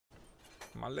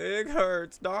My leg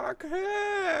hurts, Doc.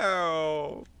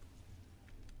 Help!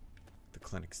 The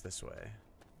clinic's this way.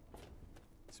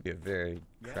 This would be a very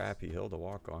crappy hill to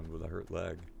walk on with a hurt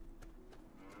leg.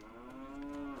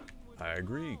 I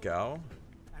agree, Cal.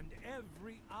 And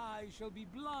every eye shall be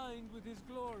blind with his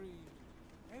glory.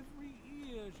 Every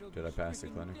ear shall Did be I pass the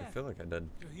stricken clinic? I deaf feel like I did.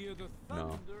 to hear the No.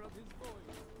 thunder of his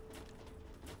voice.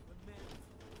 The men,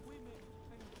 women,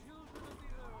 and children of the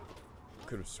earth.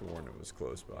 Could have sworn it was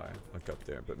close by, like up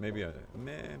there, but maybe I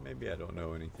don't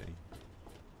know anything.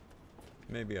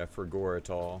 Maybe I forgot it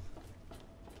all.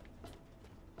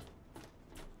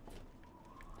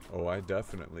 Oh, I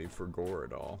definitely forgot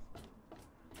it all.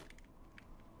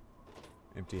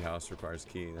 Empty house requires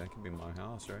key. That could be my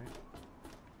house, right?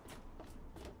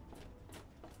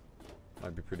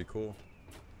 Might be pretty cool.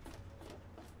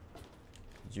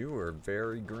 You are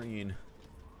very green.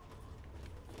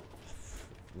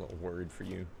 A little worried for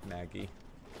you, Maggie.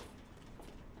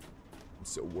 I'm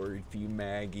so worried for you,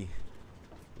 Maggie.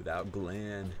 Without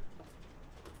Glenn,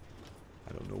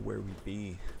 I don't know where we'd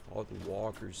be. All the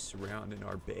walkers surrounding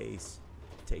our base,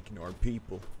 taking our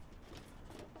people,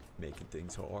 making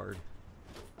things hard.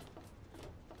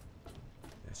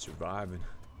 Yeah, surviving.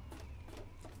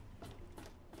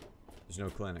 There's no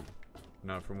clinic,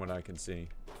 not from what I can see.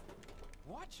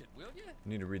 Watch it, will you? I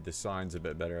need to read the signs a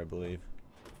bit better, I believe.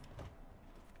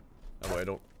 That way I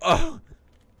don't. Oh!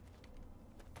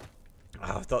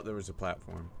 I thought there was a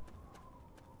platform.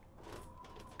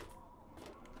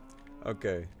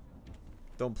 Okay.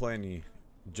 Don't play any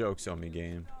jokes on me,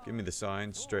 game. Give me the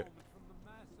sign straight.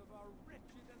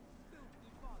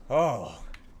 Oh!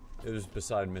 It was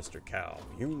beside Mr. Cow.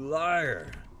 You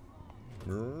liar!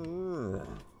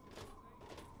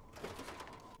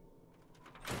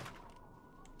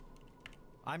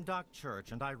 I'm Doc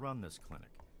Church, and I run this clinic.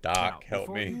 Doc, now, help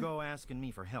before me. you go asking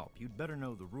me for help, you'd better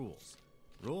know the rules.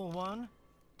 Rule 1,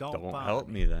 don't bother help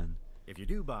me then. If you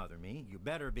do bother me, you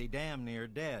better be damn near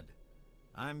dead.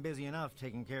 I'm busy enough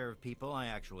taking care of people I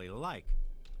actually like.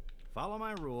 Follow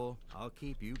my rule, I'll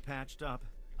keep you patched up,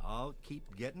 I'll keep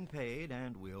getting paid,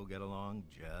 and we'll get along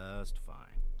just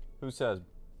fine. Who says?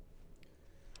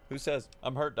 Who says?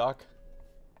 I'm hurt, Doc.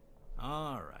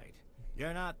 All right.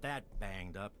 You're not that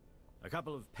banged up. A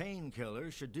couple of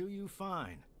painkillers should do you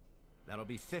fine. That'll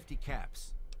be 50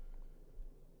 caps.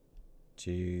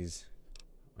 Jeez.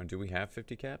 Do we have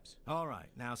 50 caps? All right,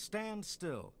 now stand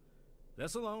still.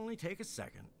 This'll only take a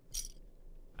second.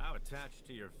 How attached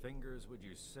to your fingers would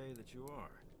you say that you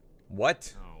are?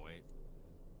 What? Oh, wait.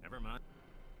 Never mind.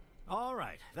 All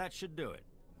right, that should do it.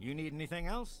 You need anything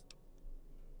else?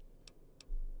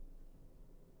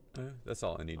 That's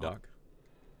all I need, Doc.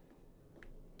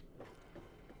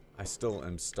 I still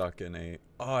am stuck in a...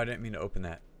 Oh, I didn't mean to open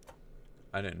that.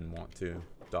 I didn't want to.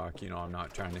 Doc, you know I'm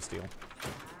not trying to steal.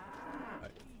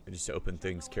 I just open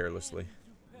things carelessly.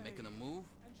 Making a move?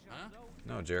 Huh?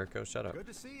 No, Jericho, shut up. Good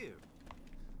to see you.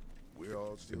 We're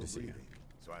all still to see you. breathing,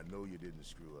 so I know you didn't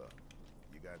screw up.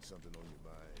 You got something on your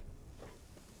mind?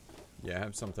 Yeah, I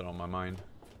have something on my mind.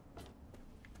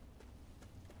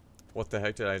 What the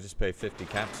heck did I just pay 50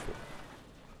 caps for?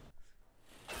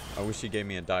 I wish he gave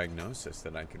me a diagnosis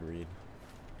that I could read.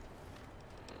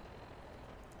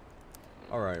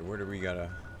 Alright, where do we gotta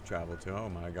travel to? Oh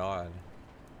my god.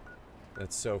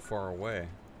 That's so far away.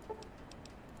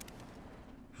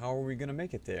 How are we gonna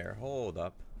make it there? Hold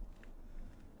up.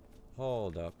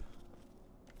 Hold up.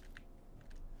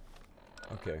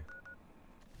 Okay.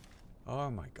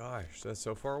 Oh my gosh, that's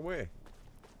so far away.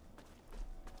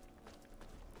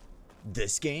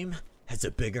 This game has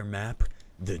a bigger map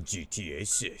than GTA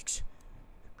 6.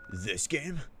 This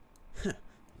game?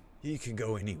 You can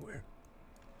go anywhere.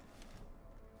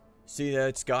 See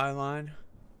that skyline?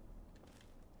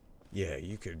 Yeah,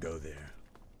 you could go there.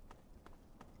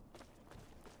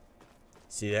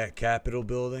 See that Capitol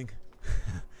building?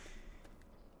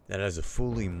 That has a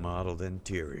fully modeled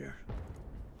interior.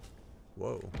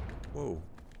 Whoa, whoa,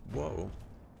 whoa.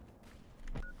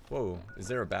 Whoa, is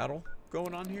there a battle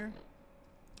going on here?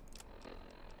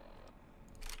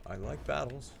 I like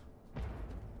battles.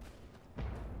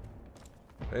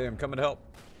 Hey, I'm coming to help.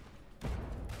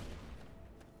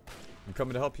 I'm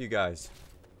coming to help you guys.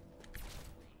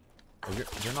 Oh,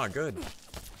 you're not good.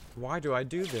 Why do I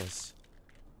do this?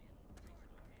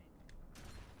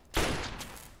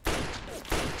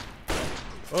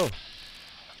 Oh.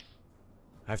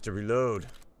 I have to reload.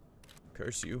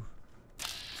 Curse you.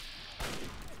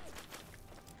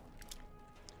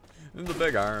 And the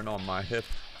big iron on my hip.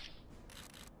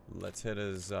 Let's hit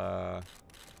his right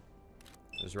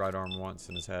arm once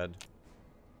in his head.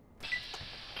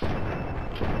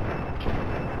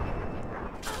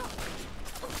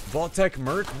 Vault-Tec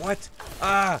Merc? What?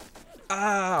 Ah!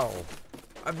 Ow!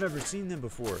 I've never seen them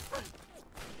before.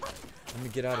 Let me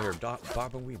get out of here.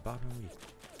 Bob and weave, Bob and weave.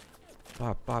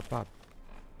 Bob, Bob, Bob.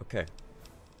 Okay.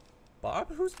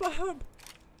 Bob? Who's Bob?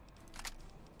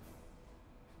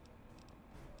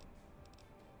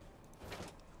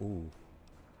 Ooh.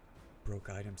 Broke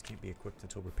items can't be equipped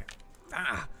until repaired.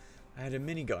 Ah! I had a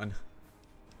minigun.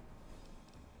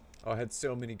 Oh, I had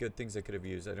so many good things I could have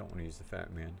used. I don't want to use the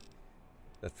Fat Man.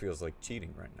 That feels like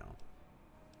cheating right now.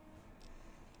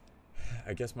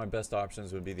 I guess my best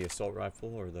options would be the assault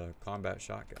rifle or the combat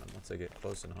shotgun once I get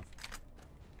close enough.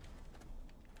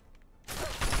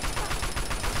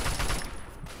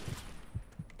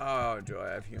 Oh, do I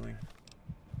have healing?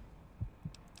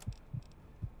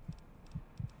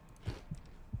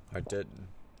 I didn't.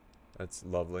 That's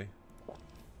lovely.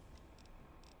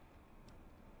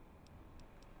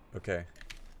 Okay.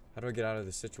 How do I get out of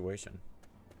this situation?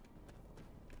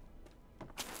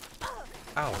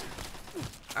 Ow.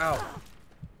 Ow.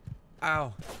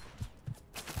 Ow.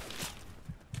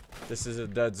 This is a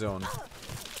dead zone.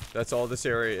 That's all this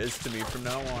area is to me from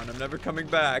now on. I'm never coming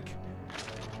back.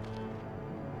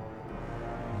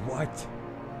 What?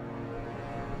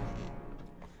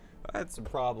 I had some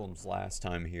problems last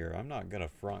time here. I'm not gonna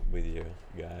front with you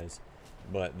guys.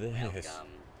 But this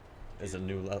is a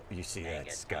new level. You see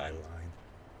that skyline?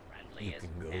 You can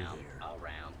go there.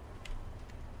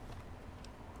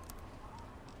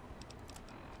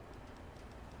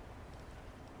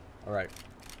 Alright.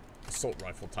 Assault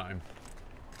rifle time.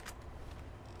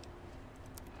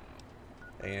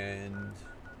 And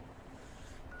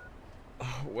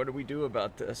what do we do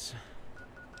about this?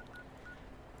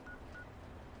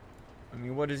 I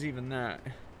mean, what is even that?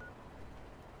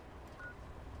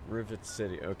 Rivet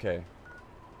City, okay.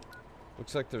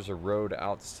 Looks like there's a road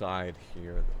outside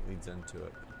here that leads into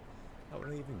it. How would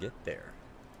I even get there?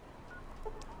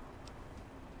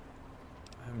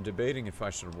 I'm debating if I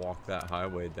should walk that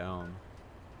highway down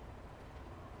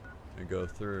and go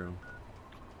through.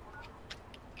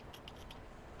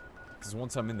 Because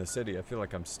once I'm in the city, I feel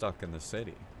like I'm stuck in the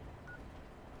city.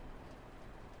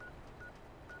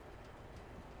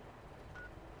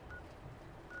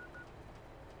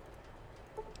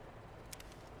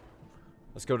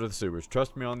 Let's go to the sewers.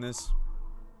 Trust me on this.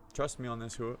 Trust me on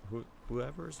this.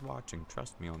 Whoever is watching,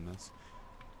 trust me on this.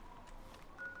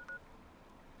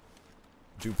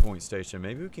 Dew Point Station.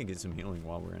 Maybe we can get some healing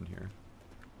while we're in here.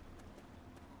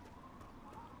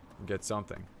 Get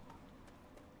something.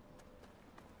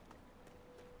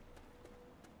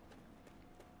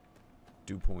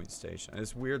 Dew Point Station.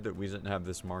 It's weird that we didn't have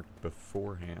this marked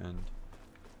beforehand.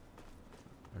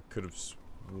 I could have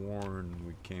sworn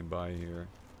we came by here.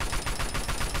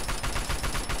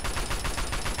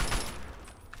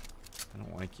 I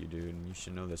don't like you, dude, and you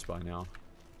should know this by now.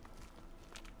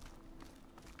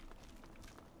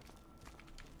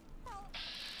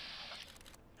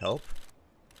 Help?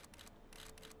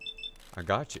 I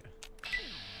got you.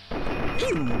 A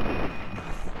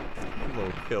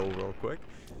little kill real quick.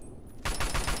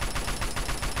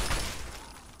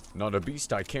 Not a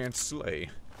beast I can't slay.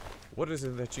 What is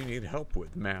it that you need help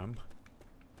with, ma'am?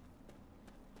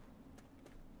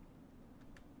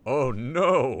 Oh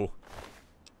no!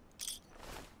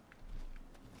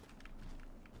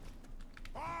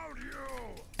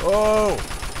 Oh!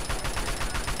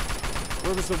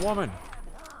 Where was the woman?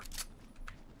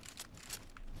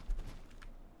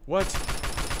 What?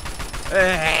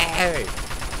 Hey!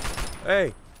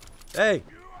 Hey! Hey!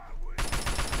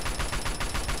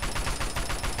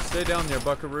 Stay down there,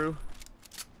 buckaroo.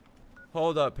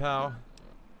 Hold up, pal.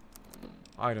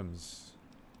 Items.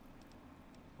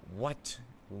 What?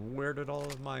 Where did all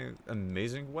of my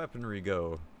amazing weaponry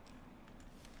go?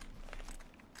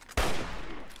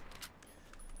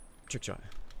 Trick shot.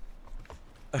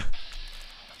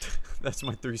 That's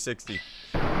my 360.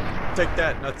 Take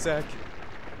that, nutsack.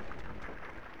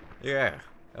 Yeah.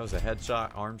 That was a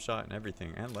headshot, arm shot, and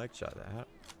everything. And leg shot.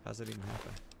 How's that even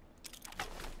happen?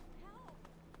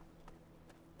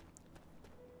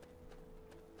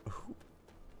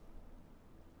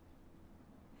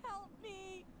 Help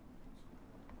me!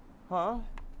 Huh?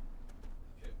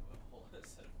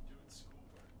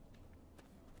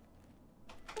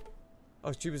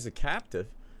 Oh, she was a captive.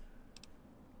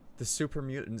 The super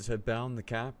mutants had bound the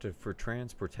captive for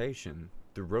transportation.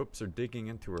 The ropes are digging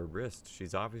into her wrist.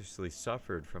 She's obviously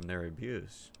suffered from their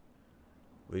abuse.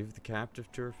 Leave the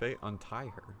captive to her fate.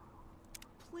 Untie her.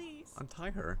 Please.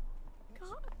 Untie her.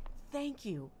 God, thank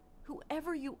you.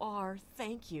 Whoever you are,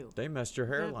 thank you. They messed your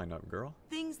hairline up, girl.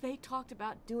 Things they talked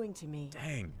about doing to me.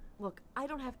 Dang. Look, I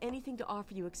don't have anything to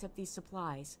offer you except these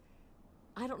supplies.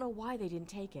 I don't know why they didn't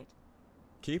take it.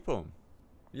 Keep them.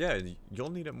 Yeah,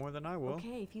 you'll need it more than I will.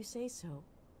 Okay, if you say so.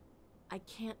 I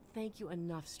can't thank you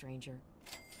enough, stranger.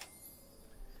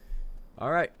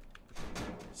 Alright.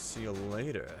 See you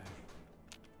later.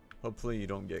 Hopefully you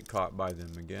don't get caught by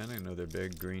them again. I know they're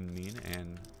big, green, mean,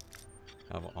 and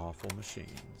have awful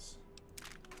machines.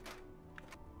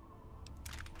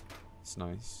 It's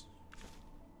nice.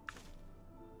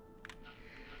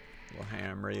 Little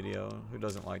ham radio. Who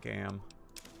doesn't like ham?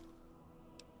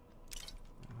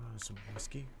 Some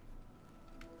whiskey.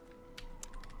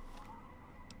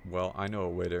 Well, I know a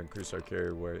way to increase our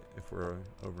carry weight if we're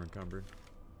over encumbered.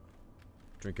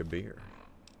 Drink a beer.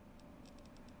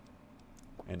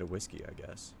 And a whiskey, I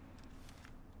guess.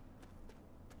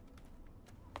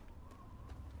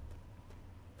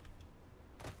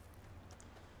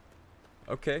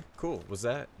 Okay, cool. Was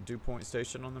that DuPont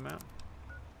Station on the map?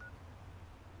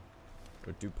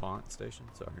 Or DuPont Station?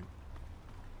 Sorry.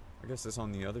 I guess it's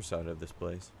on the other side of this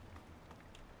place.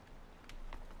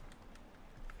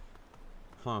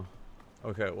 Huh.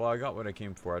 Okay, well I got what I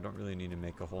came for. I don't really need to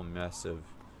make a whole mess of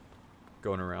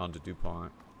going around to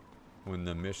DuPont when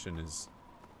the mission is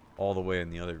all the way on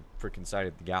the other freaking side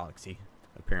of the galaxy,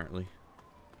 apparently.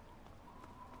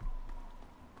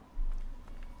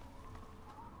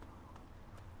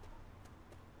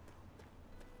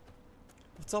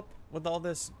 What's up with all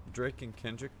this Drake and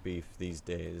Kendrick beef these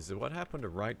days? What happened to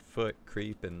right foot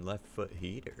creep and left foot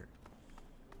heater?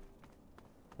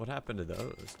 What happened to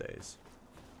those days?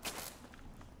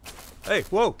 Hey,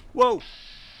 whoa, whoa!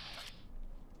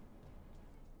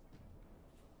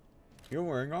 You're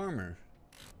wearing armor.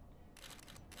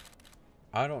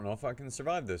 I don't know if I can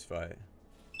survive this fight.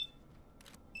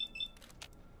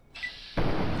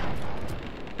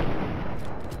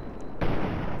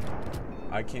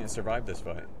 I can't survive this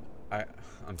fight.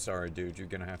 I'm sorry, dude. You're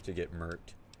gonna have to get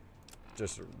murked.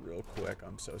 Just real quick.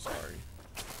 I'm so sorry.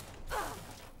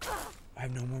 I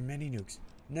have no more mini nukes.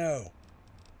 No.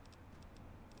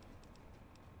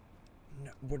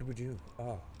 No. What do we do?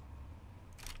 Oh.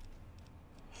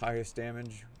 Highest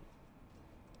damage.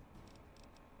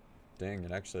 Dang,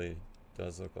 it actually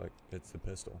does look like it's the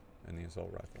pistol and the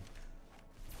assault rifle.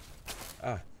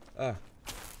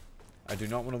 I do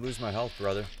not want to lose my health,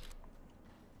 brother.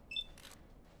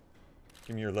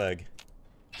 Give me your leg.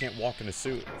 Can't walk in a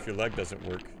suit if your leg doesn't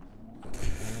work.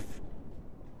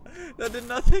 That did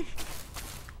nothing.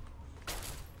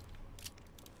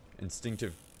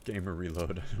 Instinctive gamer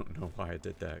reload. I don't know why I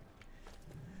did that.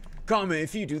 Comment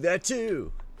if you do that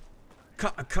too.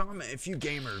 Comment if you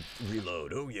gamer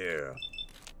reload. Oh yeah.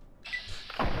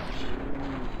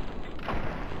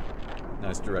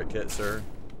 Nice direct hit, sir.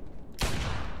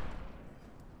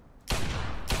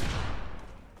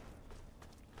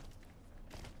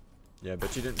 Yeah,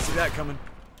 bet you didn't see that coming.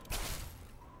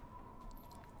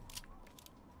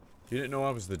 You didn't know I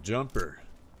was the jumper.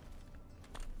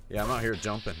 Yeah, I'm out here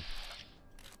jumping.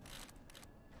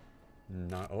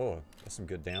 Not, oh, that's some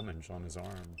good damage on his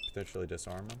arm. Potentially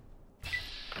disarm him.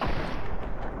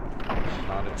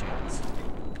 Not a chance.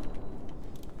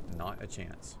 Not a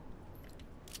chance.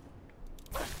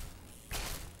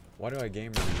 Why do I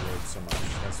gamer reload so much?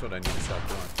 That's what I need to stop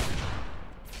doing.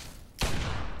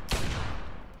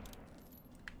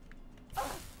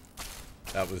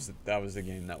 That was the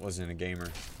game. That wasn't a gamer.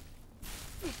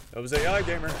 That was AI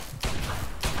gamer.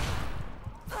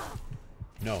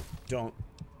 No, don't.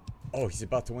 Oh, he's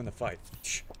about to win the fight.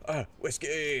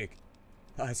 Whiskey!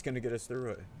 It's gonna get us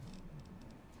through it.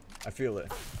 I feel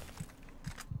it.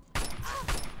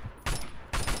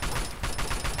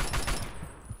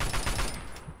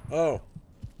 Oh.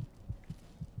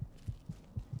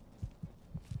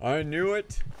 I knew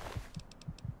it.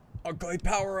 Ugly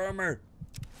power armor.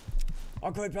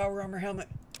 Ugly power armor helmet.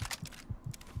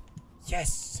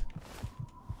 Yes.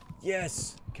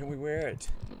 Yes. Can we wear it?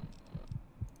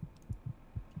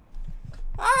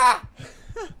 Ah!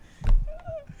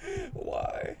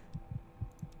 Why?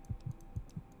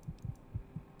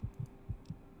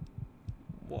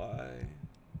 Why?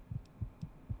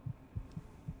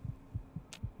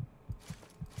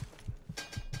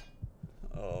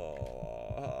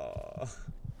 Oh.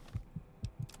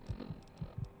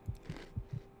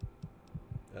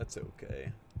 That's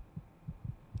okay.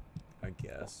 I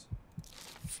guess.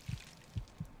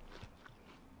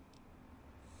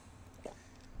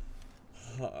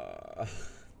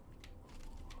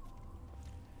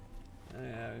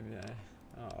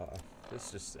 Oh,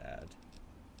 this is sad.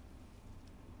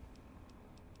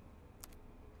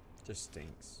 Just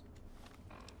stinks.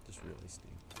 Just really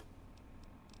stinks.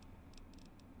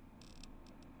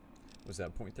 Was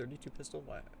that .32 pistol?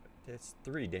 Why? It's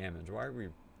 3 damage. Why are we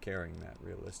carrying that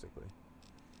realistically.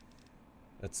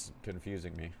 That's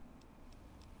confusing me.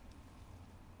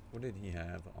 What did he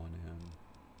have on him?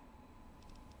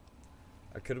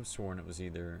 I could have sworn it was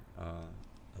either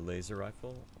a laser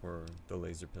rifle or the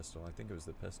laser pistol. I think it was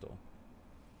the pistol.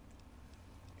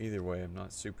 Either way, I'm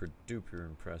not super duper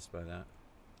impressed by that.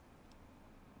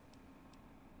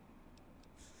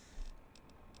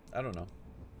 I don't know.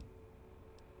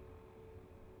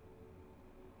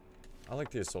 I like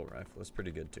the assault rifle. It's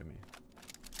pretty good to me.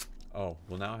 Oh,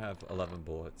 we'll now have 11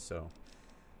 bullets, so...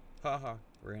 Haha,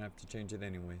 we're gonna have to change it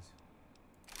anyways.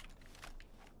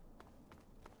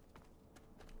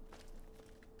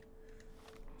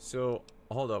 So,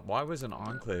 hold up. Why was an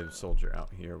Enclave soldier out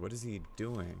here? What is he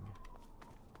doing?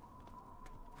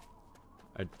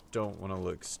 I don't want to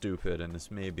look stupid, and this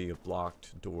may be a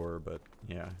blocked door, but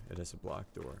yeah, it is a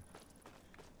blocked door.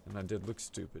 And I did look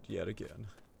stupid yet again.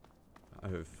 I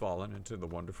have fallen into the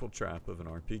wonderful trap of an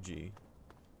RPG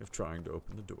of trying to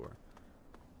open the door.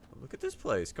 But look at this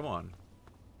place, come on.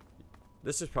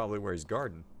 This is probably where he's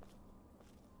guarding.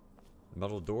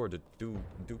 Metal door to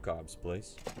Dukov's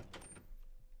place.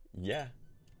 Yeah.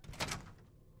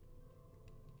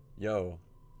 Yo.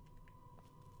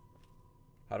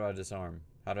 How do I disarm?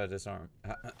 How do I disarm?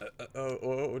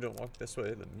 Oh, don't walk this way.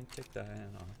 Let me take that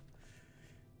hand off.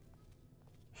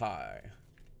 Hi.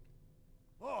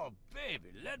 Oh, baby,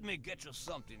 let me get you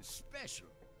something special.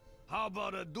 How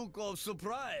about a Dukov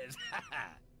surprise?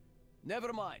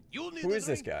 Never mind. You need Who a is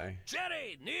this drink. guy?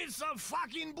 Jerry, need some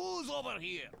fucking booze over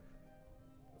here.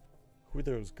 Who are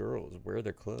those girls? Where are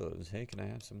their clothes? Hey, can I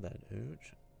have some of that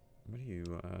hooch? What do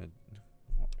you,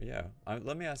 yeah.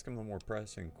 Let me ask him a more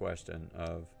pressing question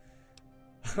of...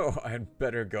 Oh, I'd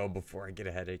better go before I get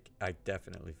a headache. I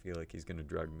definitely feel like he's gonna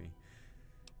drug me.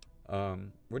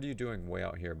 What are you doing way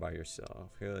out here by yourself?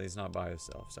 He's not by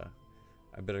himself, so...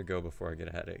 I better go before I get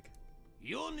a headache.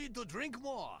 You need to drink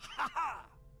more. Ha ha!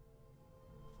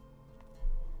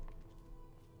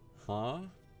 Huh?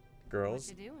 Girls?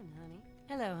 What you doing, honey?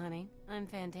 Hello, honey. I'm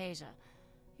Fantasia.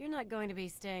 You're not going to be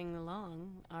staying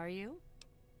long, are you?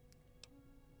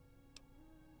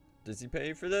 Does he pay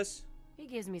you for this? He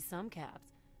gives me some caps,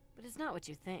 but it's not what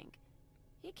you think.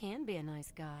 He can be a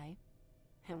nice guy.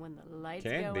 And when the lights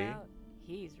go out,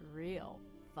 he's real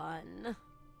fun.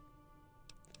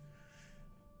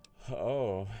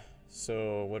 Oh,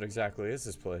 so what exactly is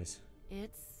this place?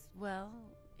 Well,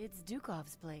 it's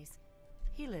Dukov's place.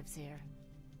 He lives here.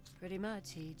 Pretty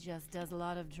much, he just does a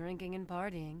lot of drinking and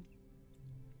partying.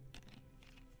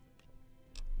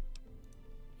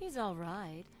 He's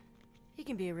alright. He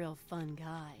can be a real fun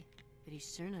guy, but he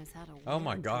sure knows how to win. Oh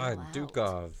my god,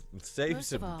 Dukov, save Most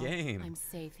some of all, game. I'm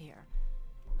safe here.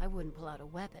 I wouldn't pull out a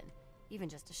weapon, even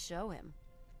just to show him.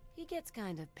 He gets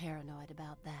kind of paranoid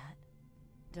about that.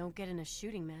 Don't get in a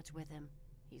shooting match with him.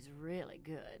 He's really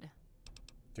good.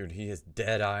 Dude, he is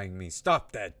dead-eyeing me.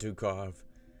 Stop that, Dukov.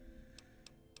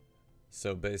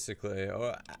 So basically,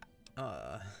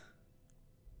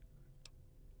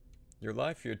 your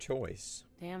life, your choice.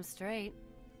 Damn straight.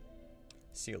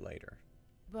 See you later.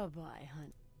 Bye-bye,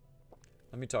 hunt.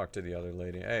 Let me talk to the other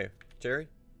lady. Hey, Jerry?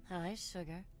 Hi,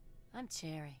 sugar. I'm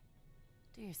Cherry.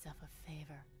 Do yourself a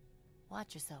favor.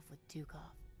 Watch yourself with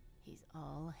Dukov. He's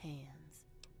all hands.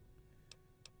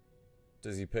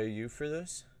 Does he pay you for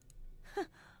this?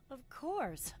 Of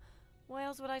course. Why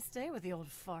else would I stay with the old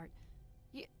fart?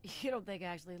 You don't think I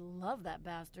actually love that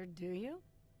bastard, do you?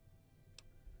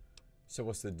 So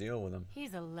what's the deal with him?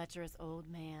 He's a lecherous old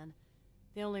man.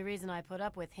 The only reason I put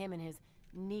up with him and his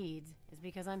needs is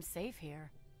because I'm safe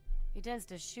here. He tends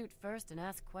to shoot first and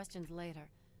ask questions later.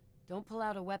 Don't pull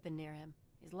out a weapon near him.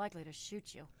 He's likely to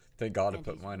shoot you. They gotta And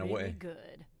put he's mine really away.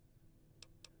 good.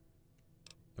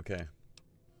 Okay.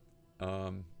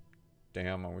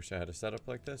 Damn, I wish I had a setup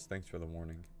like this. Thanks for the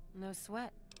warning. No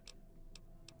sweat.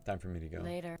 Time for me to go.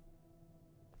 Later.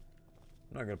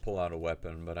 I'm not gonna pull out a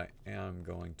weapon, but I am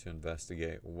going to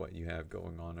investigate what you have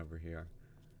going on over here.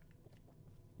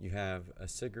 You have a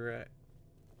cigarette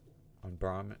on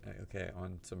Brahmin. Okay,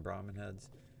 on some Brahmin heads.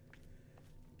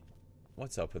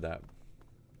 What's up with that?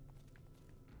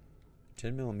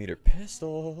 10mm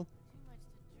pistol. Too much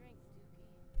to drink, Dookie.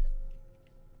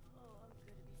 Oh, I'm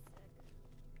gonna be sick.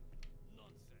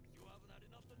 Nonsense. You haven't had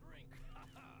enough to drink.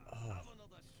 Oh. Have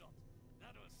another shot.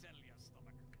 That'll settle your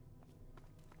stomach.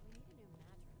 We need a new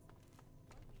mattress.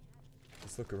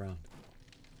 Let's look around.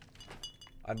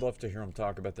 I'd love to hear them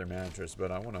talk about their mattress,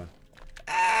 but I want to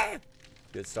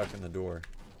get stuck in the door.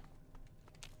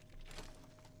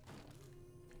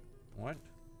 What?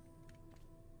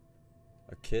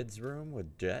 A kid's room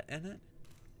with Jet in it?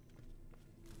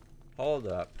 Hold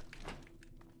up.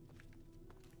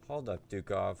 Hold up,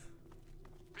 Dukov.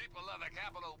 People of the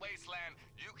capital wasteland,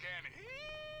 you can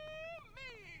hear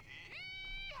me.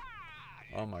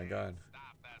 Yeehaw! Oh my god.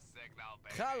 Stop that signal,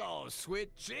 baby. Hello,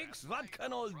 sweet chicks. What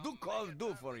can old Dukov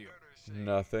do for you?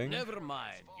 Nothing. Never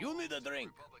mind. You need a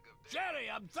drink. Jerry,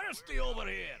 I'm thirsty over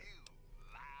here.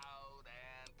 Loud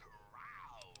and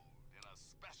proud in a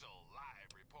special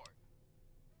live report.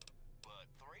 But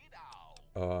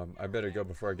 $3. I better go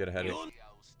before I get a headache. Studio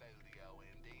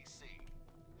in DC.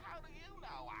 How do you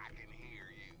know I can hear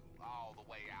you all the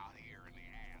way out here in the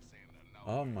ass end of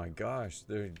nowhere? Oh my gosh,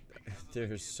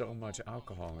 there's so much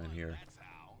alcohol in here. That's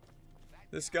how.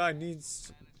 This guy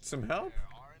needs some help.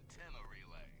 Our antenna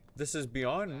relay. This is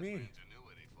beyond me.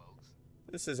 Ingenuity, folks.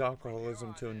 This is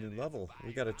alcoholism to a new level.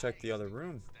 We gotta check the other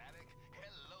room. Static.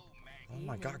 Hello, Maggie. Oh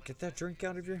my god, get that drink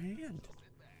out of your hand.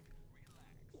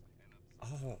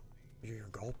 Oh, you're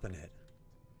gulping it.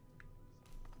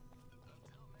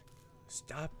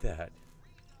 Stop that.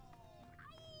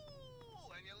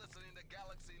 Ooh, and you're listening to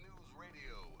Galaxy News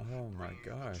Radio. Oh my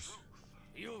gosh.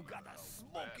 You've got a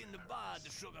smoke in the bud,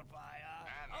 sugar pie,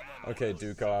 huh? Okay,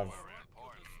 Dukov.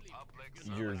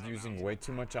 You're using way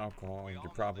too much alcohol. You're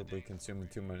probably consuming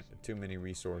too many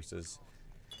resources.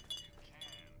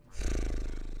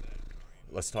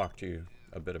 Let's talk to you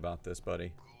a bit about this,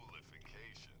 buddy.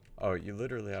 Oh, you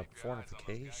literally have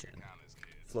fornication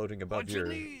floating above What you your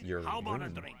need? your How about a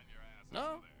room. drink?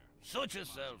 No? Suit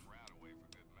yourself.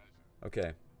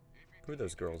 Okay. Who are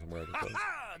those girls and where are they clothes?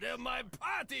 Ha! They're my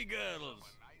party girls.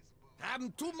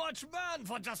 I'm too much man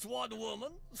for just one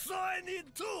woman, so I need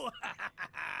two.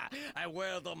 I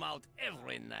wear them out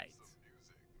every night.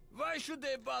 Why should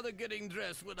they bother getting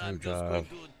dressed when I'm just going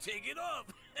to take it off?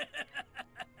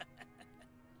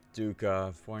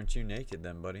 Dukov, why aren't you naked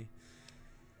then, buddy?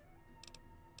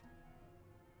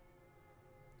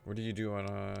 What do you do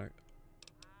on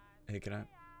Hey, can I?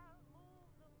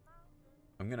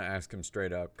 I'm gonna ask him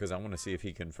straight up because I want to see if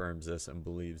he confirms this and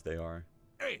believes they are.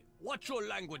 Hey, what's your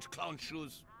language, clown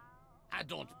shoes? I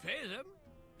don't pay them.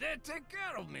 They take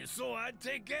care of me, so I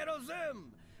take care of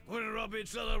them. We rub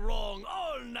each other wrong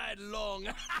all night long.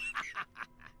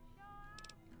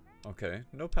 Okay,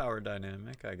 no power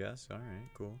dynamic, I guess. All right,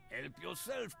 cool. Help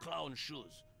yourself, clown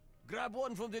shoes. Grab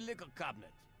one from the liquor cabinet.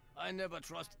 I never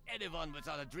trust anyone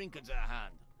without a drink in their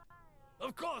hand.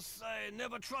 Of course, I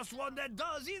never trust one that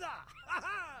does either.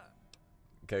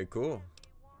 Okay, cool.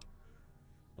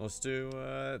 Let's do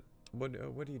what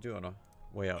are you doing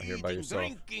way out here by Eating, yourself?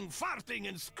 drinking, farting,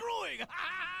 and screwing.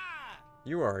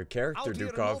 You are a character, Out here,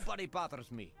 Dukov. nobody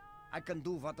bothers me. I can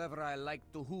do whatever I like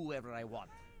to whoever I want.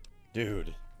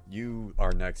 Dude, you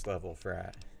are next level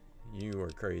frat. You are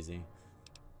crazy.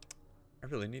 I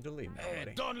really need to leave now, Hey,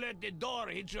 buddy. don't let the door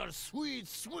hit your sweet,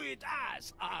 sweet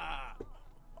ass.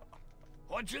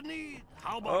 What you need?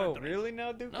 How about Oh, a drink? really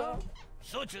now, Dukov? No?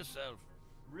 Suit yourself.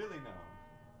 Really now?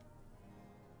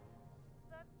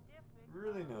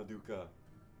 Really now, Dukov?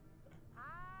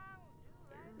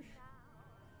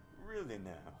 Really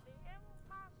now?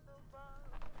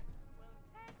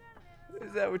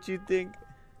 Is that what you think?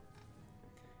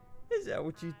 Is that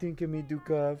what you think of me,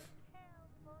 Dukov?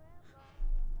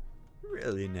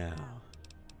 Really now?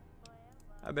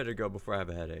 I better go before I have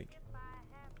a headache.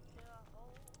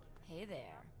 Hey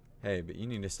there. Hey, but you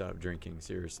need to stop drinking,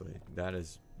 seriously. That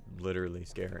is literally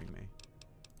scaring me.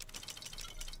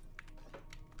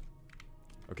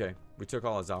 Okay, we took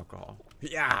all his alcohol.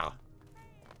 Yeah!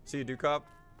 See you, Dukov?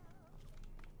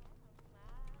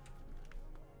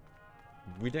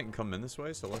 We didn't come in this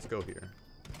way, so let's go here.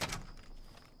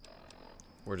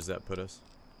 Where does that put us?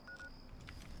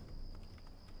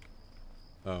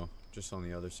 Oh, just on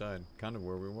the other side. Kind of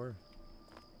where we were.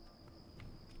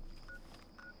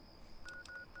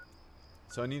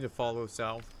 So I need to follow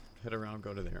south, head around,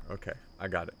 go to there. Okay, I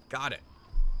got it. Got it.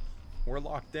 We're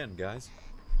locked in, guys.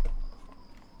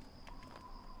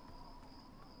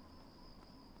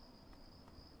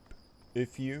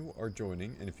 If you are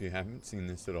joining, and if you haven't seen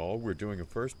this at all, we're doing a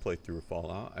first playthrough of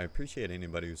Fallout. I appreciate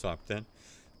anybody who's hopped in.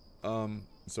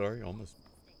 Sorry, almost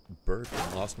burped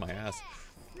and lost my ass.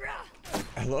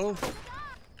 Hello?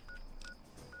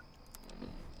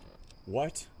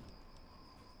 What?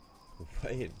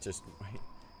 Wait, just wait.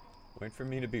 Wait for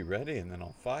me to be ready and then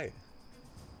I'll fight.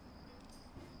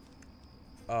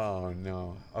 Oh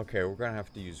no. Okay, we're gonna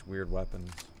have to use weird weapons.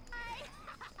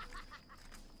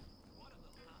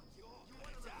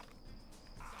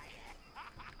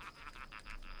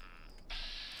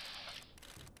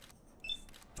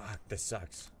 Fuck, this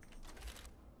sucks.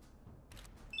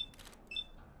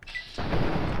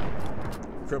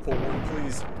 Cripple one,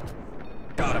 please.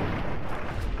 Got him.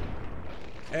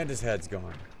 And his head's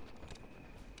gone.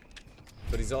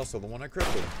 But he's also the one I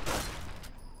crippled.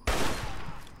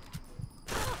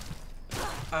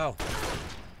 Ow.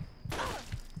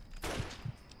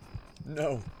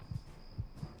 No.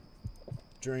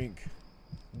 Drink.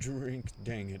 Drink,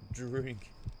 dang it, drink.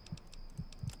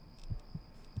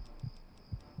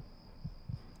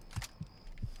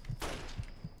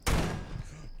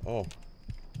 Oh,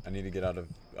 I need to get out of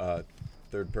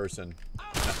third person.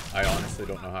 I honestly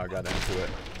don't know how I got into it.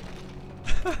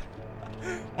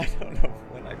 I don't know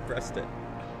when I pressed it.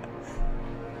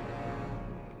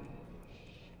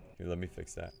 Here, let me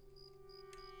fix that.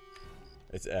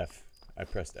 It's F. I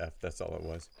pressed F, that's all it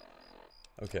was.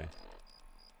 Okay.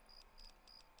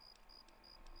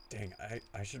 Dang,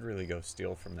 I should really go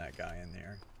steal from that guy in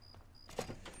there.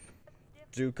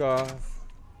 Juke off.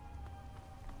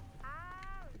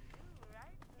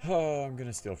 Oh, I'm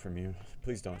gonna steal from you.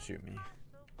 Please don't shoot me.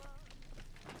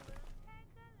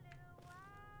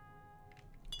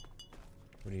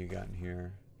 What do you got in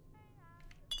here?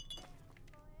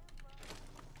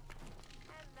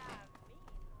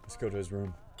 Let's go to his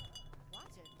room. Watch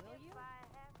it, will you?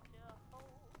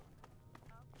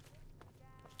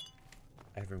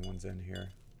 Everyone's in here.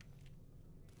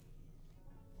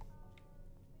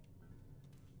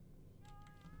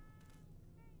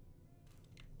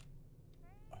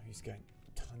 Oh, he's got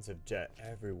tons of jet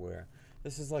everywhere.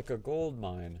 This is like a gold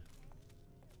mine.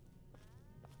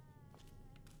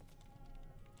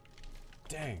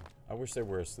 Dang, I wish they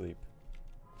were asleep.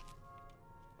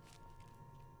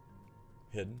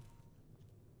 Hidden.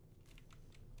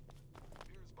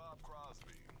 Here's Bob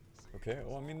Crosby. Okay,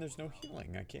 well, I mean, there's no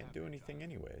healing. I can't do anything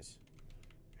anyways.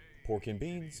 Pork and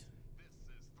beans. This is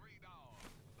 $3.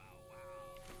 Bow wow.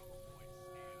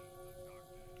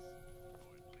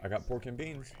 I got pork and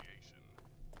beans.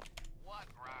 What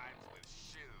rhymes with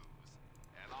shoes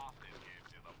and often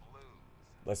gives you the blues?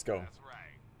 Let's go. That's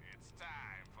right. It's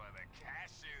time for the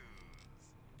cashews.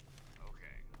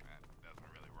 Okay, that doesn't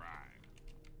really rhyme.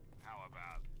 How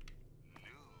about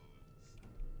news?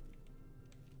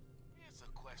 Here's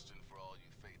a question for all you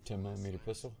faithful 10mm listeners.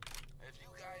 pistol. Have you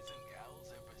guys and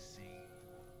gals ever seen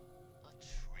a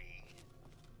tree?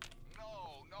 No,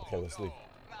 Okay, let's leave.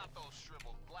 not those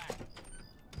shriveled black.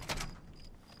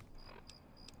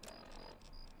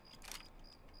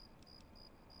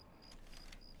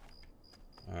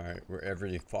 Alright, we're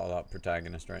every Fallout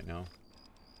protagonist right now.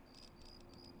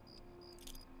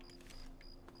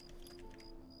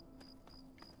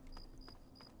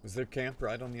 Was there camp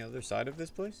right on the other side of this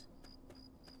place?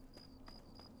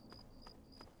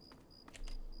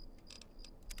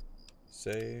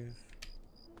 Save.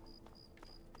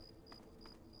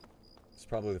 It's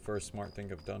probably the first smart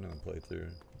thing I've done in the playthrough.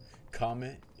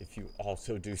 Comment if you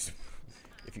also do,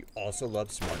 if you also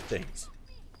love smart things.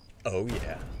 Oh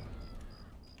yeah.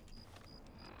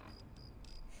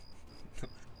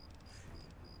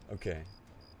 Okay.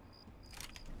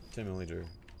 10mm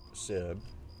sib.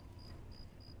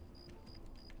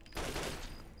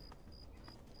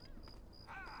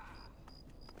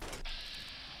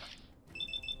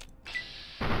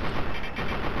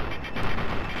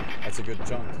 That's a good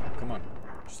chunk. Come on.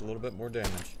 Just a little bit more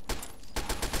damage.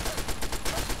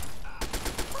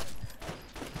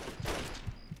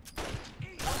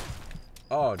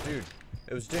 Oh, dude.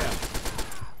 It was jammed.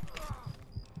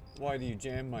 Why do you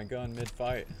jam my gun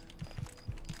mid-fight?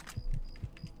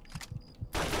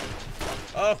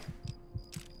 Oh!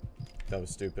 That was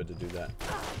stupid to do that.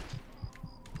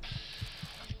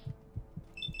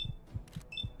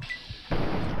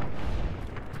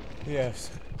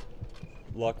 Yes.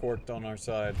 Luck worked on our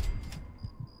side.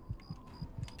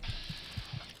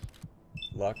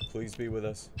 Luck, please be with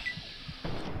us.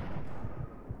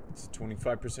 It's a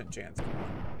 25% chance. Come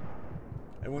on.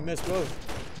 And we missed both.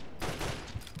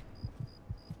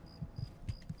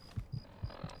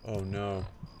 Oh no.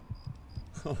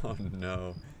 Oh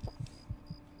no.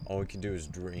 All we can do is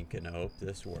drink and hope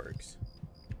this works.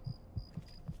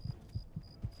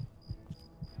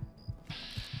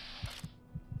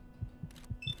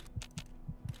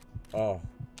 Oh.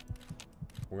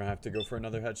 We're gonna have to go for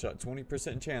another headshot.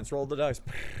 20% chance. Roll the dice.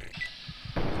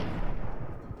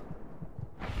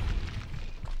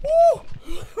 Woo!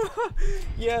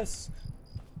 Yes.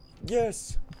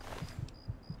 Yes.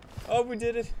 Oh, we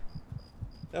did it.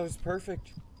 That was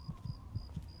perfect.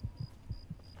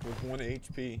 With 1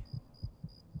 HP.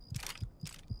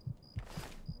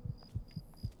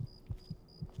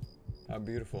 How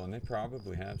beautiful. And they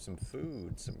probably have some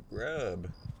food, some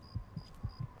grub.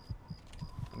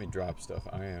 Let me drop stuff.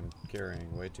 I am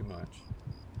carrying way too much.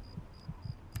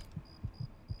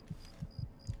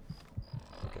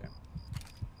 Okay.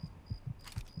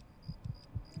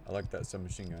 I like that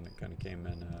submachine gun. It kind of came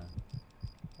in a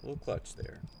little clutch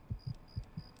there.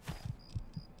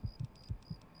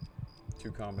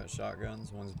 2 combat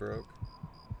shotguns. One's broke.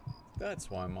 That's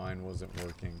why mine wasn't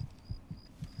working.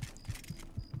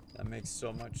 That makes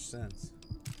so much sense.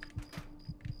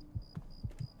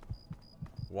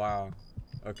 Wow.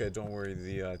 Okay, don't worry.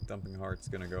 The thumping heart's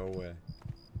gonna go away.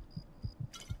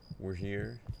 We're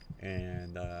here,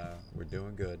 and we're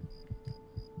doing good.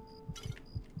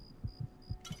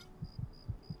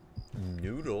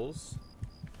 Noodles?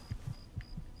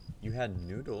 You had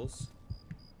noodles?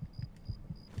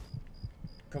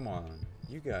 Come on.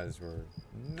 You guys were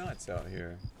nuts out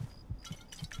here.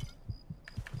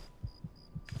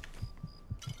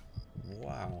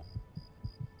 Wow.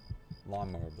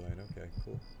 Lawnmower blade. Okay,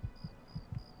 cool.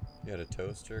 You had a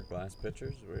toaster, glass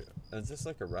pitchers. Is this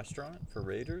like a restaurant for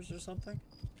raiders or something?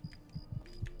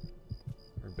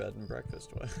 Or bed and breakfast?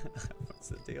 What? What's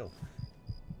the deal?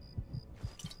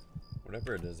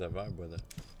 Whatever it is, I vibe with it.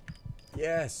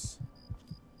 Yes!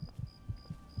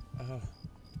 Oh.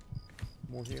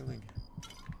 More healing.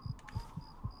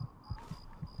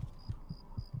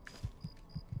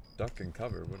 Duck and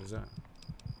cover. What is that?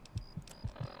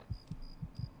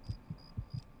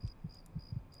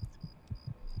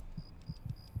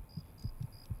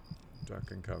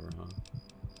 Duck and cover, huh?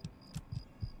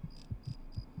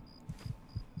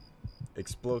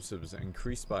 Explosives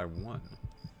increased by 1.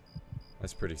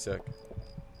 That's pretty sick.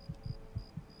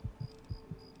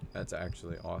 That's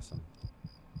actually awesome.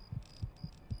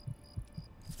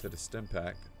 To the stim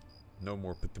pack. No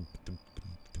more.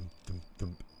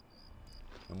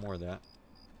 No more of that.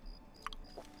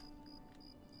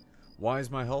 Why is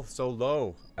my health so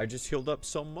low? I just healed up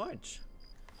so much.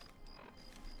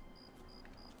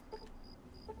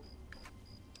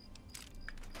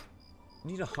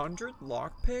 Need 100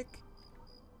 lockpick?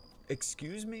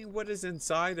 Excuse me? What is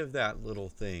inside of that little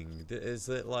thing? Is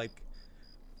it like...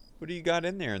 What do you got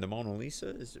in there? The Mona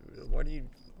Lisa? What do you...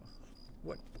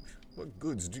 What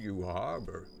goods do you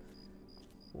harbor?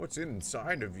 What's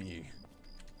inside of ye?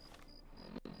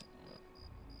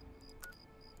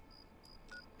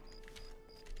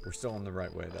 We're still on the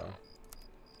right way, though.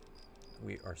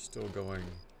 We are still going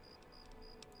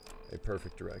a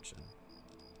perfect direction.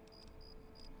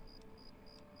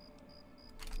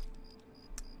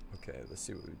 Okay, let's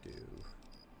see what we do.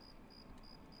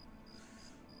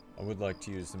 I would like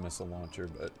to use the missile launcher,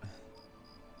 but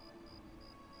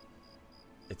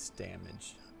it's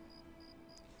damaged.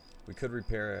 We could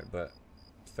repair it, but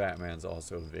Fat Man's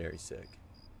also very sick.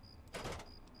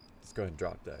 Let's go ahead and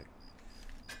drop deck.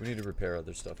 We need to repair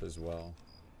other stuff as well.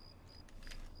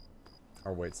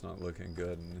 Our weight's not looking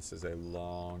good, and this is a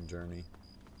long journey.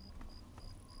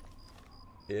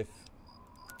 If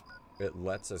it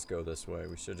lets us go this way,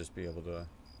 we should just be able to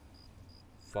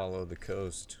follow the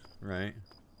coast, right?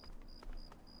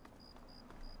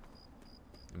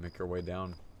 And make our way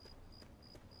down.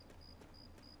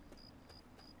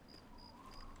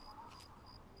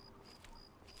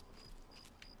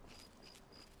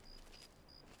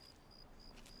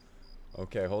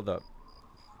 Okay, hold up.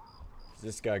 Is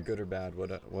this guy good or bad? What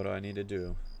do I need to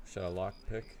do? Should I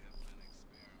lockpick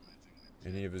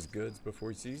any of his goods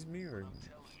before he sees me, or?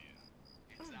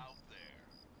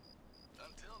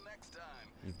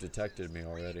 You've detected me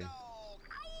already.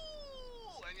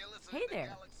 Hey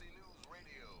there.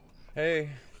 Hey,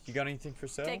 you got anything for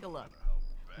sale? Take a look.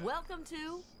 Welcome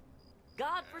to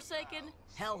godforsaken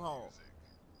hellhole.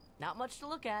 Not much to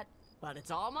look at, but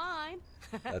it's all mine.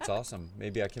 That's awesome.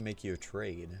 Maybe I can make you a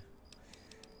trade.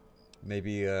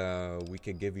 Maybe we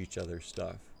could give each other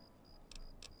stuff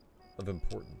of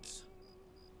importance.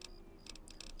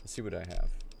 Let's see what I have.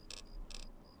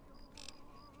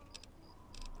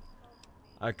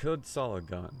 I could sell a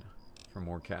gun for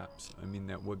more caps. I mean,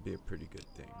 that would be a pretty good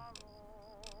thing.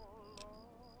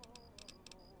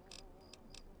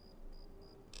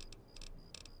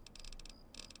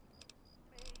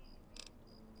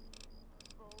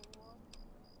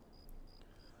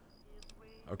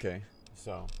 Okay,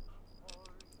 so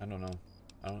I don't know.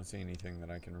 I don't see anything that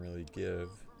I can really give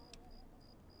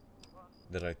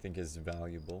that I think is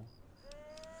valuable.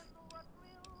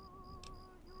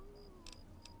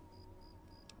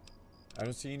 I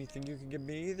don't see anything you can give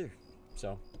me either.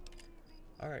 So,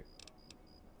 alright.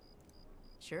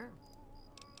 Sure.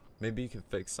 Maybe you can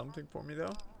fix something for me,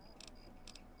 though?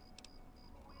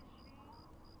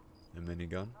 A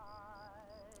minigun?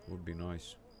 Would be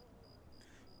nice.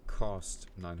 Cost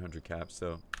 900 caps,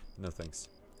 so no thanks.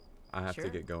 I have to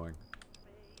get going.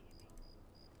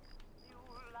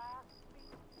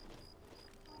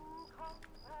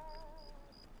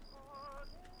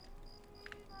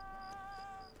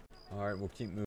 Alright, we'll keep moving.